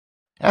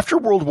After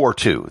World War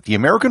II, the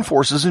American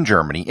forces in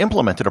Germany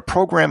implemented a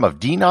program of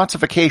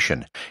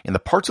de-Nazification in the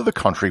parts of the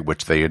country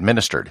which they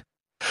administered.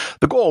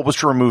 The goal was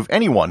to remove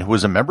anyone who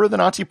was a member of the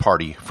Nazi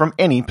Party from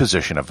any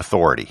position of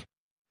authority.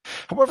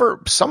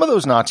 However, some of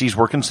those Nazis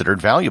were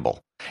considered valuable,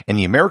 and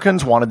the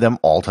Americans wanted them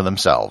all to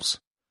themselves.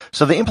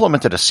 So they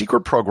implemented a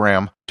secret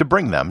program to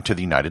bring them to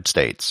the United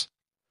States.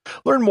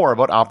 Learn more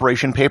about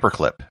Operation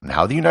Paperclip and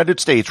how the United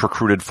States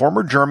recruited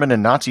former German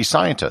and Nazi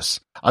scientists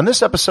on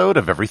this episode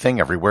of Everything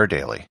Everywhere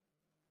Daily.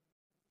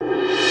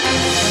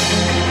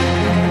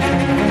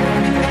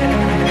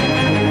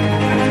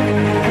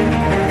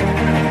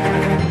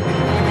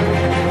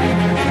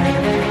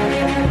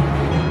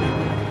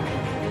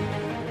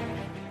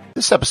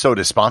 This episode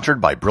is sponsored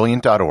by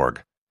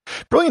Brilliant.org.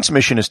 Brilliant's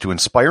mission is to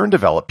inspire and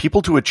develop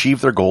people to achieve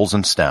their goals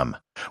in STEM.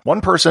 One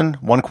person,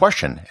 one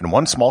question, and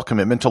one small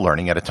commitment to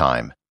learning at a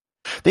time.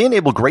 They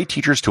enable great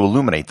teachers to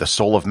illuminate the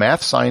soul of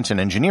math, science, and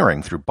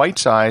engineering through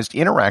bite-sized,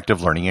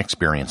 interactive learning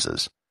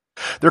experiences.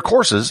 Their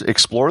courses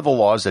explore the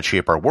laws that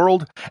shape our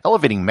world,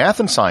 elevating math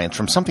and science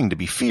from something to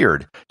be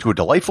feared to a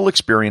delightful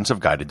experience of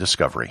guided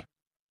discovery.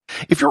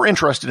 If you're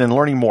interested in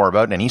learning more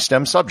about any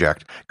STEM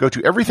subject, go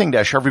to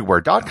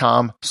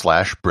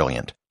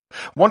everything-everywhere.com/brilliant.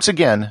 Once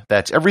again,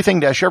 that's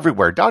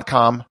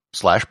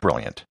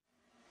everything-everywhere.com/brilliant.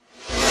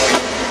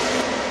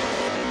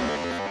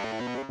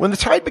 When the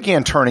tide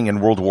began turning in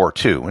World War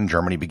II and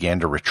Germany began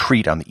to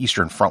retreat on the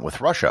Eastern Front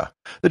with Russia,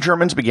 the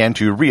Germans began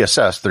to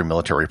reassess their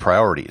military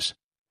priorities.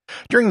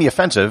 During the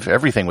offensive,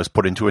 everything was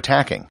put into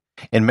attacking,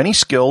 and many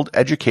skilled,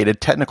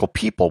 educated, technical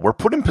people were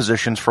put in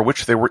positions for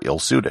which they were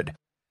ill-suited.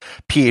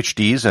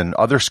 PhDs and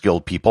other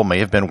skilled people may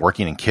have been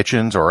working in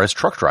kitchens or as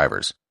truck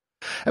drivers.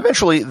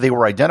 Eventually, they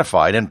were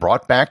identified and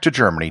brought back to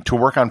Germany to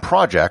work on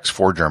projects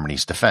for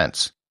Germany's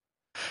defense.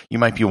 You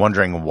might be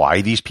wondering why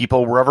these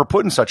people were ever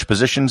put in such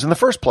positions in the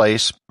first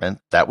place, and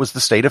that was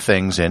the state of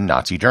things in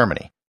Nazi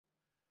Germany.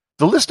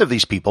 The list of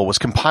these people was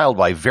compiled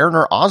by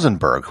Werner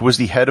Ozenberg, who was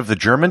the head of the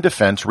German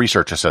Defense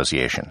Research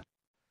Association.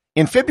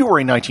 In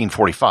February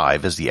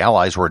 1945, as the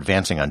Allies were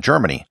advancing on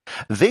Germany,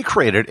 they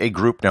created a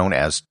group known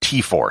as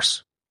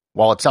T-Force.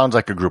 While it sounds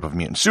like a group of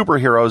mutant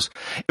superheroes,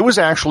 it was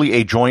actually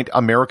a joint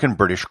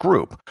American-British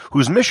group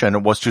whose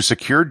mission was to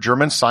secure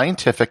German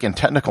scientific and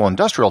technical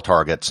industrial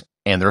targets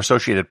and their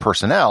associated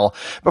personnel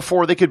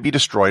before they could be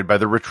destroyed by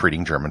the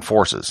retreating German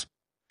forces.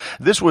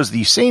 This was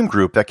the same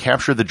group that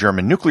captured the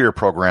German nuclear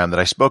program that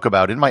I spoke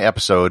about in my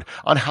episode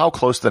on how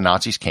close the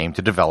Nazis came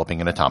to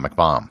developing an atomic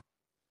bomb.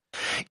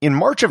 In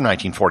March of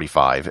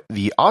 1945,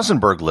 the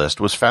Ozenberg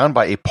list was found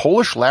by a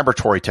Polish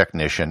laboratory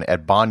technician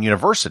at Bonn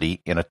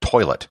University in a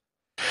toilet.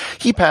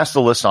 He passed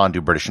the list on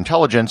to British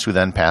intelligence, who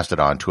then passed it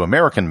on to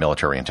American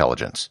military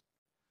intelligence.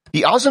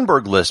 The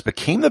Ozenberg list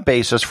became the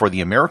basis for the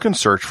American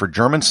search for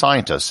German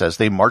scientists as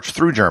they marched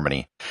through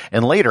Germany,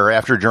 and later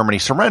after Germany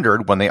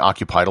surrendered when they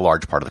occupied a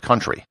large part of the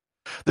country.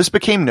 This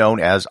became known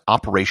as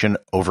Operation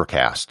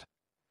Overcast.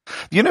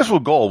 The initial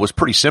goal was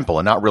pretty simple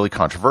and not really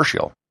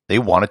controversial. They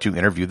wanted to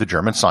interview the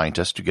German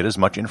scientists to get as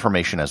much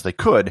information as they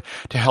could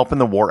to help in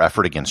the war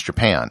effort against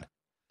Japan.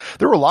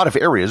 There were a lot of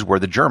areas where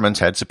the Germans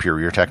had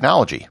superior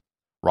technology.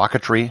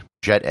 Rocketry,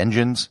 jet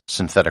engines,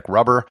 synthetic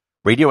rubber,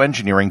 radio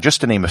engineering,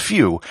 just to name a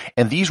few,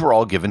 and these were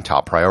all given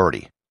top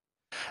priority.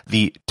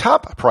 The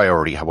top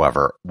priority,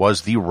 however,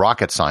 was the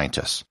rocket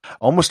scientists,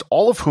 almost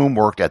all of whom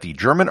worked at the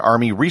German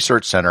Army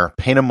Research Center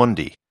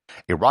Peenemünde,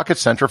 a rocket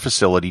center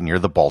facility near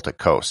the Baltic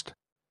coast.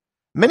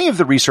 Many of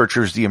the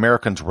researchers the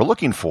Americans were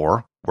looking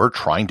for were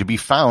trying to be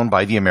found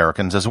by the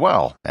Americans as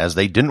well, as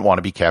they didn't want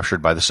to be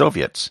captured by the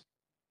Soviets.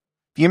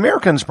 The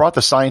Americans brought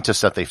the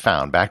scientists that they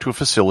found back to a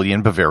facility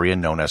in Bavaria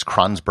known as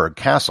Kronsberg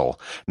Castle,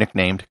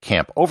 nicknamed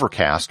Camp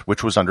Overcast,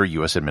 which was under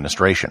U.S.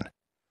 administration.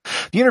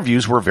 The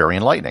interviews were very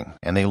enlightening,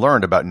 and they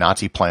learned about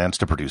Nazi plans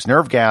to produce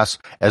nerve gas,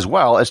 as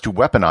well as to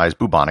weaponize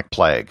bubonic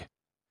plague.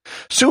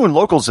 Soon,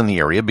 locals in the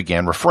area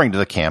began referring to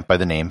the camp by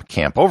the name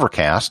Camp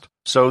Overcast,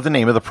 so the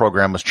name of the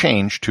program was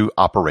changed to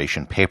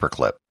Operation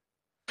Paperclip.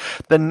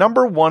 The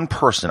number one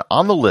person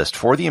on the list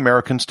for the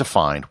Americans to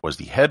find was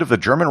the head of the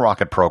German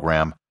rocket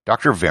program,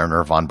 Dr.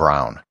 Wernher von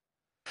Braun.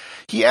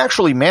 He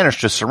actually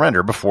managed to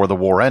surrender before the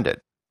war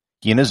ended.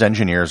 He and his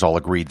engineers all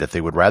agreed that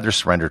they would rather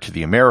surrender to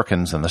the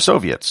Americans than the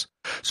Soviets,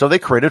 so they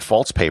created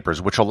false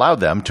papers which allowed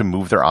them to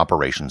move their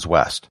operations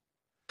west.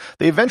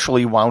 They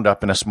eventually wound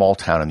up in a small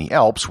town in the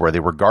Alps where they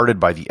were guarded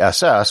by the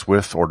SS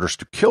with orders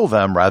to kill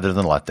them rather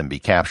than let them be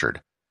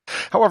captured.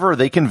 However,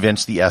 they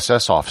convinced the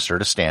SS officer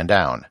to stand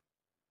down.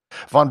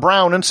 Von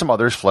Braun and some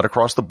others fled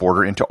across the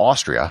border into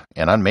Austria,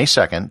 and on May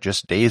 2nd,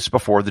 just days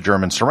before the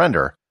German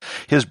surrender,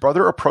 his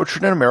brother approached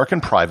an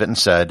American private and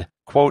said,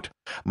 quote,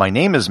 "My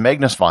name is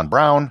Magnus von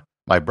Braun.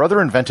 My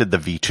brother invented the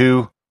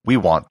V2. We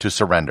want to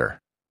surrender."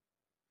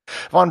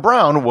 Von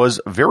Braun was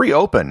very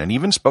open and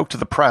even spoke to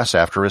the press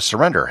after his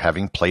surrender,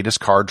 having played his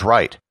cards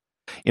right.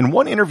 In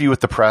one interview with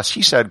the press,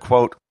 he said,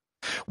 quote,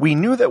 "We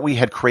knew that we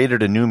had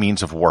created a new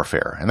means of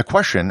warfare, and the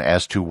question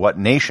as to what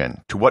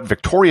nation, to what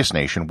victorious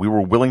nation we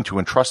were willing to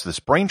entrust this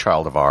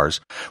brainchild of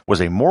ours was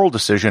a moral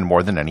decision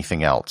more than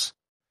anything else.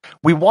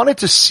 We wanted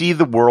to see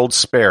the world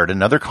spared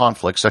another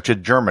conflict such as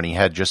Germany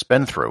had just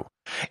been through,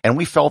 and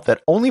we felt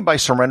that only by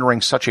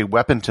surrendering such a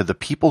weapon to the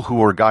people who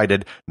were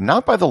guided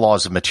not by the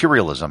laws of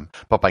materialism,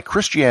 but by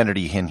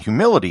Christianity and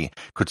humility,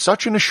 could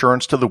such an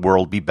assurance to the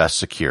world be best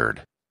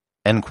secured."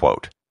 End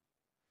quote.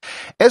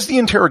 As the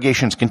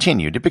interrogations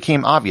continued, it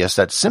became obvious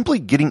that simply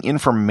getting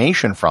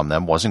information from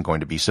them wasn't going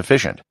to be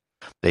sufficient.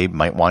 They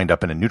might wind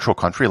up in a neutral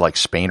country like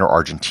Spain or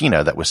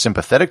Argentina that was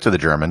sympathetic to the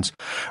Germans,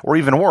 or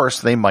even worse,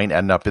 they might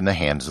end up in the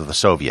hands of the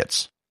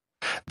Soviets.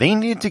 They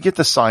needed to get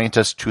the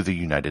scientists to the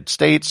United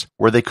States,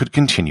 where they could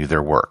continue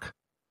their work.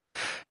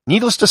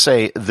 Needless to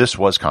say, this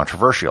was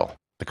controversial.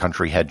 The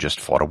country had just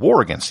fought a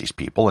war against these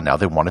people, and now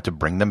they wanted to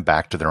bring them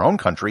back to their own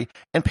country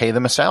and pay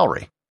them a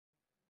salary.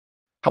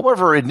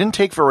 However, it didn't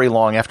take very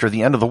long after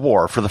the end of the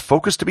war for the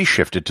focus to be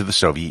shifted to the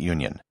Soviet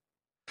Union.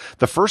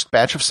 The first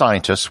batch of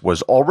scientists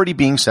was already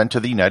being sent to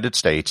the United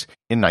States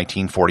in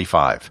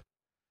 1945.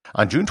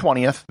 On June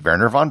 20th,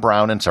 Wernher von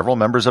Braun and several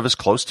members of his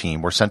close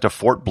team were sent to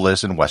Fort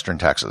Bliss in western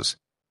Texas.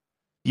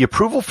 The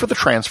approval for the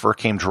transfer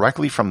came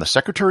directly from the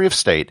Secretary of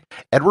State,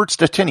 Edward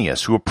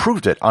Stettinius, who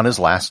approved it on his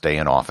last day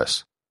in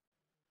office.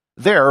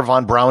 There,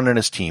 von Braun and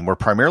his team were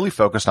primarily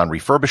focused on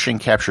refurbishing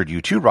captured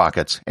U-2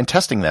 rockets and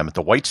testing them at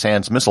the White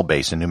Sands Missile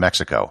Base in New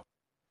Mexico.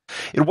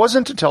 It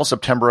wasn't until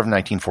September of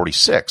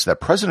 1946 that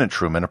President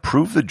Truman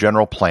approved the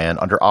general plan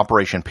under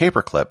Operation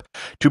Paperclip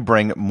to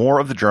bring more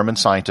of the German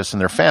scientists and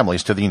their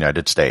families to the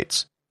United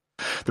States.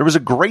 There was a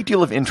great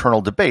deal of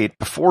internal debate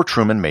before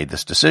Truman made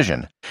this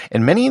decision,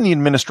 and many in the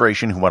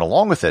administration who went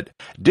along with it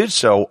did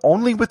so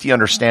only with the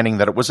understanding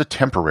that it was a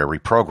temporary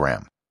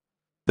program.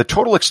 The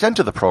total extent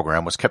of the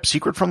program was kept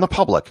secret from the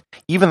public,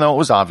 even though it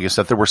was obvious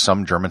that there were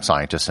some German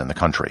scientists in the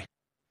country.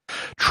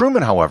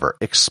 Truman, however,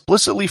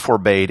 explicitly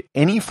forbade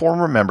any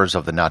former members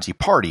of the Nazi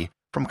Party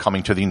from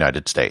coming to the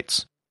United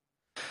States.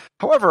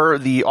 However,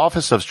 the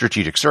Office of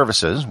Strategic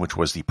Services, which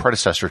was the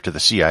predecessor to the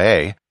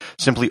CIA,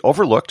 simply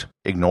overlooked,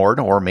 ignored,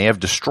 or may have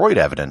destroyed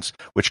evidence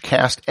which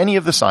cast any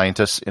of the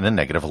scientists in a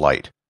negative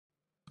light.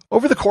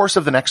 Over the course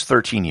of the next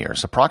 13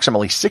 years,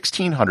 approximately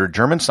 1,600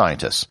 German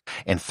scientists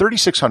and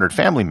 3,600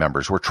 family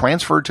members were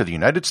transferred to the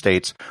United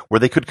States where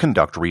they could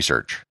conduct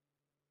research.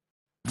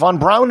 Von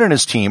Braun and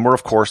his team were,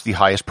 of course, the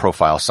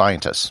highest-profile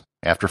scientists.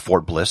 After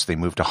Fort Bliss, they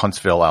moved to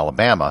Huntsville,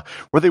 Alabama,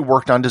 where they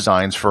worked on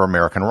designs for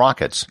American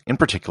rockets, in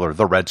particular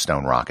the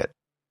Redstone rocket.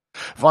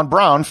 Von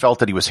Braun felt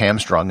that he was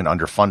hamstrung and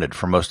underfunded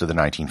for most of the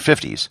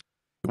 1950s.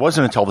 It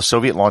wasn't until the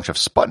Soviet launch of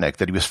Sputnik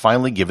that he was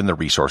finally given the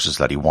resources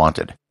that he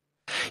wanted.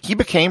 He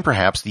became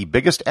perhaps the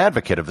biggest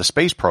advocate of the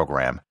space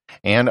program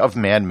and of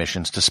manned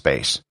missions to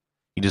space.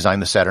 He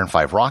designed the Saturn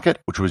V rocket,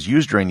 which was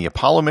used during the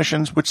Apollo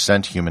missions which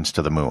sent humans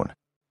to the moon.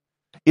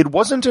 It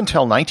wasn't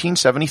until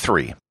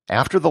 1973,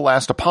 after the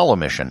last Apollo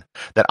mission,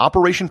 that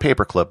Operation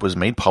Paperclip was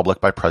made public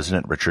by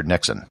President Richard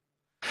Nixon.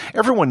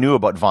 Everyone knew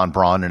about von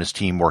Braun and his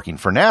team working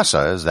for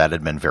NASA, as that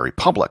had been very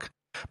public,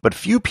 but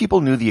few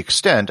people knew the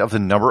extent of the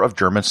number of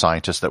German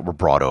scientists that were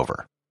brought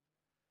over.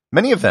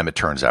 Many of them, it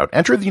turns out,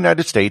 entered the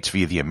United States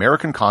via the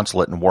American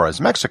consulate in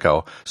Juarez,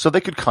 Mexico, so they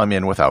could come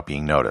in without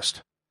being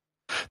noticed.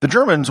 The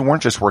Germans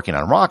weren't just working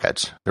on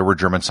rockets. There were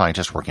German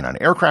scientists working on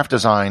aircraft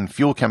design,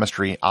 fuel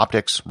chemistry,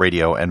 optics,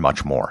 radio, and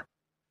much more.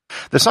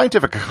 The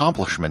scientific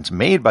accomplishments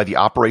made by the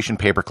Operation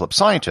Paperclip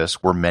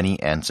scientists were many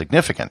and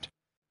significant.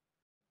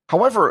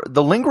 However,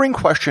 the lingering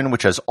question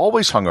which has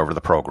always hung over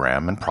the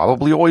program, and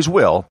probably always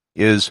will,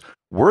 is,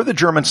 were the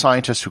German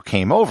scientists who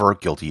came over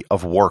guilty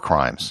of war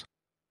crimes?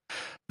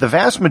 The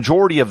vast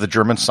majority of the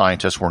German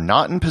scientists were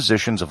not in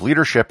positions of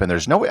leadership, and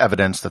there's no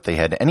evidence that they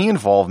had any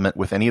involvement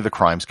with any of the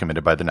crimes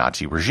committed by the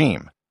Nazi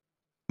regime.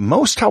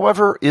 Most,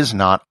 however, is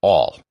not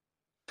all.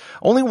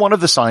 Only one of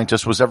the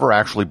scientists was ever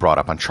actually brought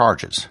up on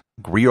charges.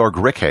 Georg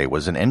Ricke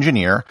was an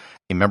engineer,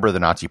 a member of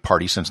the Nazi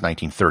Party since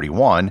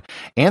 1931,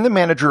 and the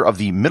manager of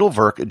the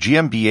Mittelwerk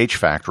GmbH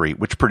factory,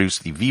 which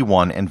produced the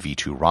V-1 and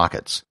V-2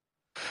 rockets.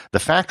 The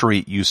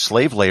factory used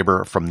slave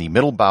labor from the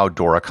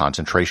Mittelbau-Dora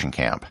concentration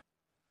camp.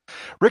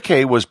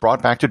 Ricke was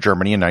brought back to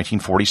Germany in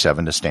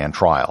 1947 to stand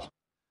trial.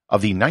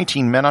 Of the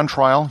 19 men on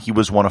trial, he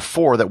was one of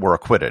 4 that were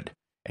acquitted,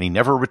 and he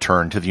never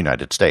returned to the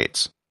United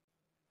States.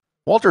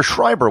 Walter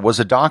Schreiber was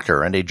a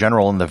doctor and a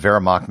general in the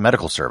Wehrmacht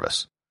medical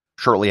service.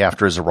 Shortly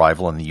after his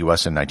arrival in the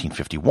U.S. in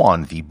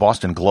 1951, the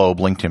Boston Globe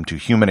linked him to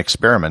human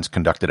experiments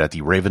conducted at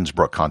the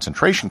Ravensbrück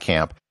concentration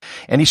camp,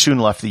 and he soon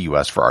left the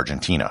U.S. for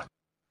Argentina.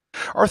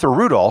 Arthur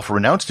Rudolph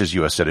renounced his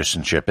U.S.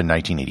 citizenship in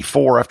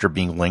 1984 after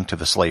being linked to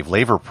the slave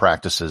labor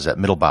practices at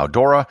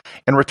Mittelbau-Dora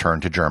and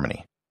returned to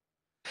Germany.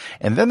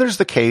 And then there's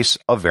the case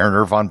of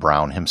Wernher von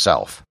Braun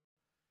himself.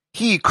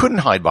 He couldn't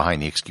hide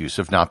behind the excuse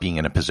of not being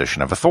in a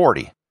position of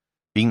authority.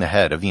 Being the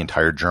head of the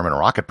entire German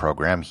rocket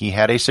program, he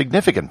had a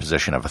significant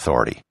position of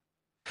authority.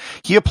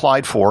 He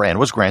applied for and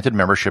was granted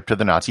membership to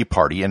the Nazi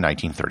Party in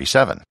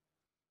 1937.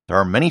 There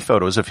are many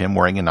photos of him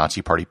wearing a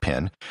Nazi Party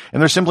pin,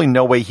 and there's simply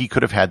no way he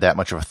could have had that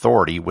much of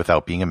authority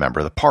without being a member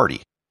of the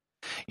party.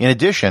 In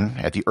addition,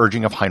 at the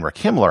urging of Heinrich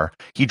Himmler,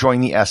 he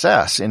joined the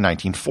SS in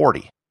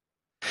 1940.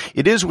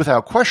 It is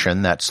without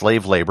question that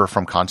slave labor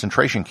from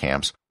concentration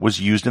camps was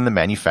used in the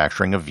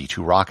manufacturing of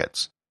V-2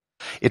 rockets.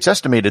 It's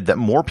estimated that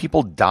more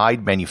people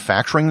died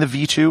manufacturing the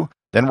V-2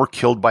 than were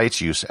killed by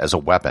its use as a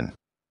weapon.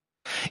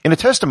 In a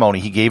testimony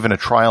he gave in a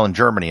trial in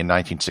Germany in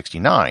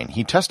 1969,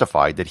 he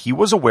testified that he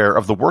was aware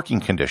of the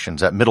working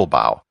conditions at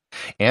Mittelbau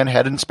and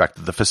had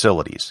inspected the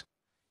facilities.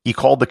 He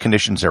called the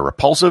conditions there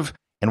repulsive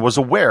and was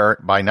aware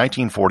by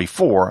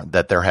 1944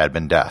 that there had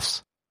been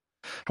deaths.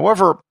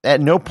 However,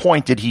 at no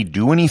point did he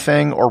do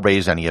anything or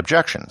raise any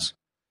objections.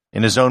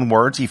 In his own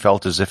words, he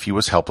felt as if he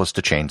was helpless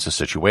to change the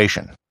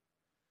situation.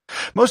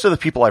 Most of the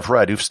people I've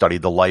read who've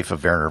studied the life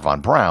of Wernher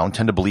von Braun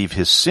tend to believe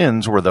his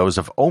sins were those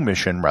of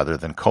omission rather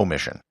than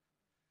commission.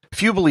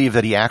 Few believe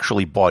that he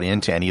actually bought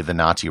into any of the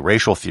Nazi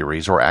racial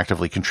theories or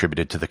actively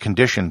contributed to the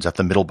conditions at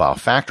the Mittelbau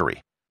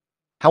factory.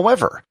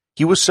 However,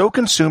 he was so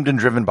consumed and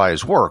driven by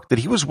his work that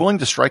he was willing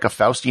to strike a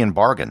Faustian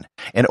bargain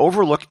and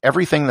overlook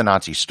everything the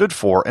Nazis stood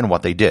for and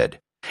what they did.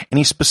 And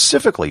he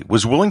specifically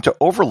was willing to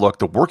overlook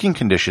the working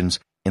conditions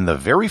in the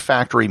very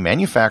factory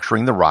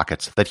manufacturing the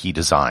rockets that he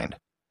designed.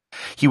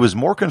 He was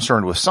more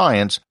concerned with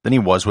science than he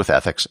was with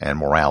ethics and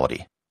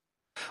morality.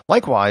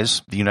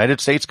 Likewise, the United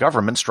States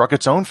government struck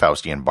its own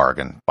Faustian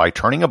bargain by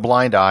turning a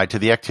blind eye to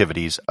the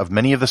activities of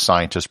many of the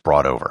scientists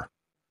brought over.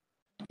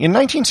 In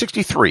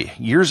 1963,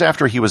 years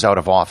after he was out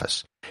of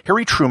office,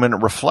 Harry Truman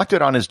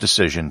reflected on his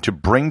decision to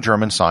bring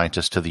German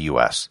scientists to the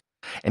U.S.,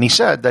 and he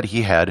said that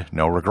he had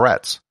no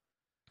regrets.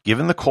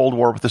 Given the Cold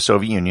War with the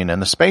Soviet Union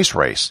and the space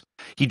race,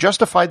 he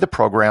justified the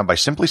program by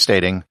simply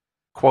stating,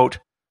 quote,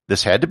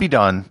 "This had to be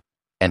done,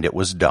 and it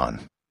was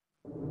done."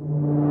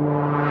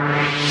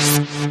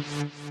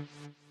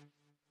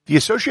 The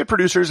associate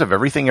producers of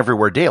Everything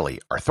Everywhere Daily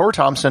are Thor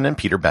Thomsen and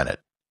Peter Bennett.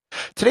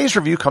 Today's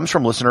review comes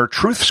from listener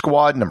Truth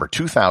Squad number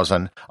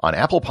 2000 on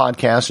Apple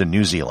Podcasts in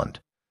New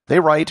Zealand. They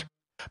write,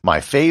 "My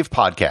fave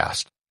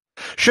podcast.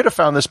 Should have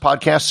found this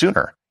podcast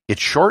sooner.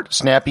 It's short,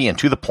 snappy, and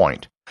to the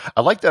point.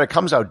 I like that it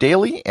comes out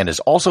daily and is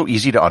also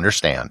easy to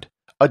understand.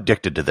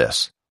 Addicted to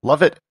this.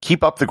 Love it.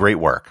 Keep up the great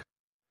work."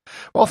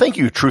 Well, thank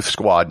you, Truth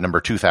Squad number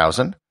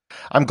 2000.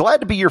 I'm glad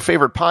to be your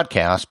favorite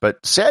podcast,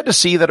 but sad to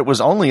see that it was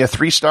only a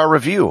 3-star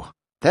review.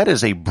 That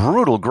is a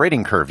brutal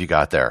grading curve you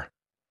got there.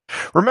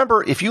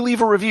 Remember, if you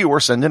leave a review or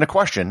send in a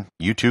question,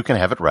 you too can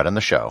have it read on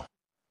the show.